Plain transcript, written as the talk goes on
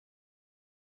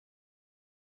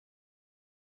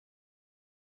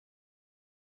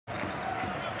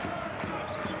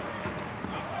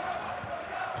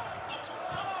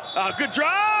Good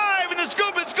drive, and the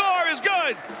scoop and score is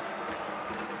good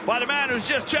by the man who's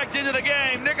just checked into the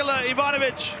game. Nikola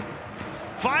Ivanovic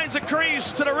finds a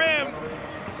crease to the rim,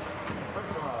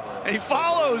 and he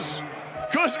follows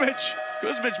Kuzmic.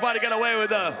 Kuzmic might have got away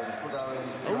with a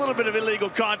little bit of illegal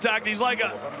contact. He's like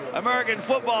an American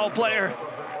football player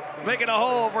making a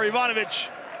hole for Ivanovic,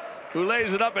 who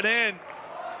lays it up and in.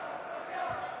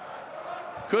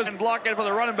 Kuzmic blocking for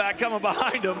the running back coming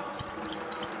behind him.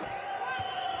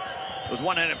 Those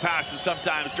one-handed passes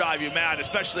sometimes drive you mad,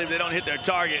 especially if they don't hit their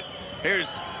target.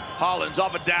 Here's Hollins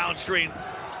off a down screen.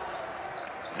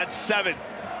 That's 7.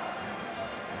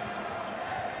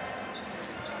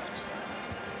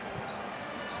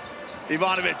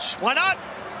 Ivanovic, why not?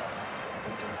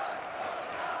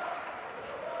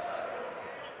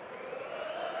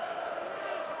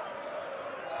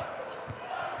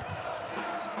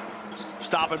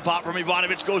 Stop and pop from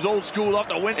Ivanovic, goes old school off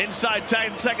the win. Inside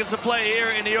 10 seconds to play here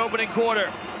in the opening quarter.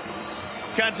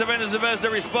 Can Zvezda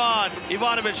respond?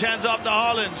 Ivanovic hands off to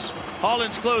Hollins.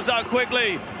 Hollins closed out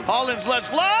quickly. Hollins lets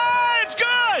fly, it's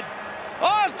good!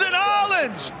 Austin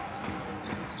Hollins!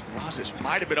 Losses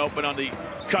might have been open on the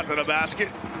cut to the basket.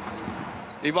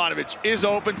 Ivanovic is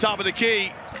open, top of the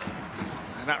key.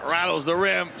 And that rattles the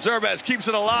rim. Zvezda keeps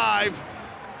it alive.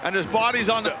 And his body's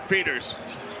on the Peters.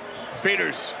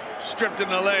 Peters stripped in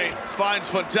the lane, finds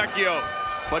Fontecchio.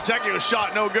 Fontecchio's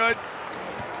shot no good.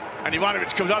 And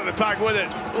Ivanovic comes out of the pack with it.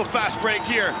 A little fast break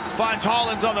here. Finds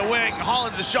Hollins on the wing.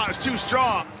 Hollins' shot is too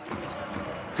strong.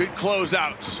 Good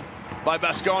closeouts by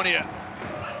Baskonia.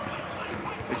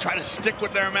 They try to stick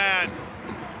with their man.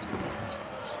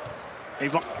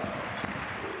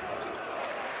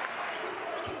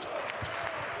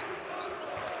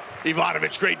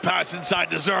 Ivanovic, great pass inside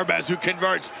to Zvezda, who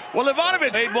converts. Well,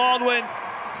 Ivanovic made Baldwin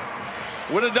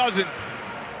with a dozen.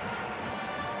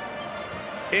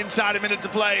 Inside a minute to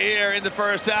play here in the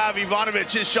first half.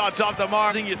 Ivanovic, his shot's off the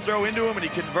mark. You throw into him and he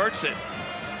converts it.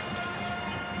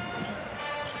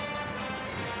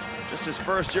 Just his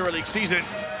first Euroleague season.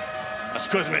 That's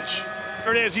Kuzmic.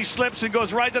 There it is, he slips and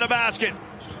goes right to the basket.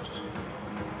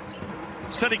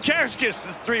 Sedikerskis,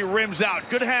 the 3 rims out.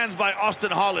 Good hands by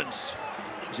Austin Hollins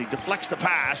as he deflects the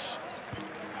pass.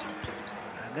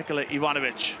 Nikola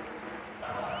Ivanovic.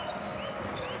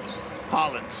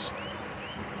 Hollins.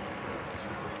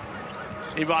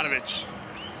 Ivanovic.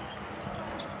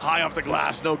 High off the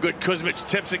glass, no good. Kuzmic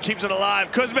tips it, keeps it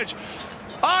alive. Kuzmic.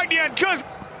 Again, Kuz.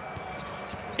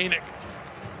 Enoch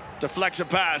deflects a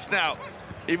pass. Now,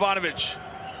 Ivanovic.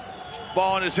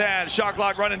 Ball in his hand. Shot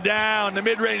clock running down. The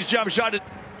mid-range jump shot.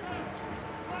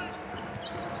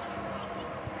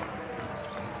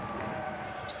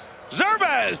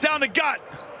 Zvezda down the gut.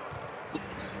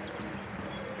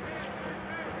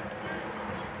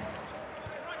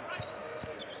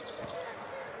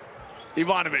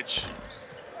 Ivanovic.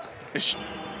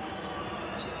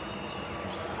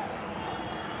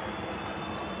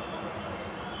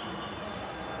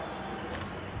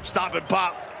 Stop and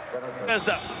pop.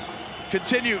 Zvezda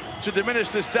continue to diminish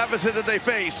this deficit that they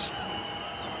face.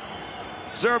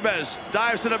 Zvezda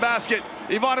dives to the basket.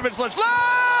 Ivanovic lets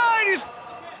fly.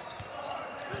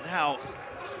 And now,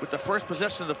 with the first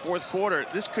possession of the fourth quarter,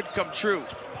 this could come true.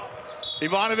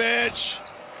 Ivanovic,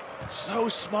 so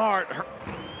smart.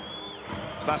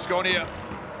 Baskonia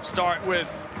start with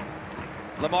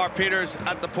Lamar Peters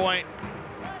at the point.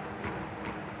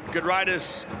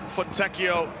 Gudraitis,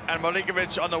 Fontecchio, and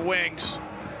Malikovic on the wings.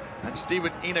 And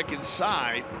Steven Enoch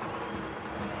inside.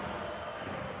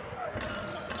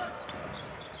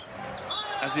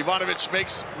 As Ivanovic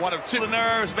makes one of 2. The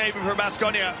nerves maybe for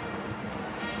Baskonia.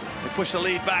 They push the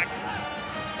lead back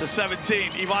to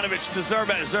 17. Ivanovic to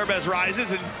Zvezda. Zvezda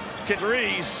rises and gets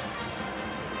threes.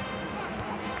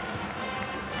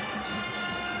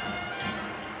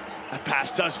 That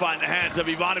pass does find the hands of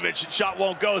Ivanovic. Shot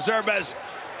won't go. Zvezda's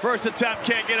first attempt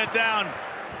can't get it down.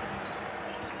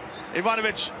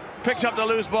 Ivanovic picks up the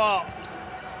loose ball.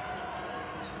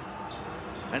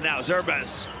 And now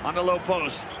Zvezda on the low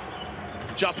post.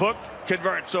 Jump hook,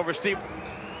 converts over Steve.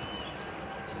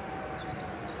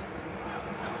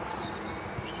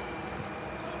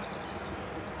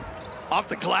 Off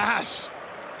the glass.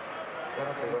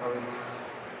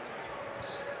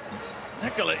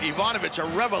 Nikola Ivanovic, a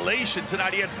revelation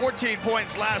tonight. He had 14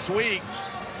 points last week.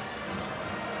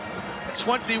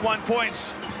 21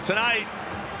 points tonight.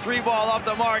 3 ball off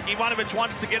the mark. Ivanovic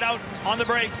wants to get out on the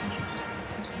break.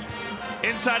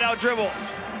 Inside out dribble.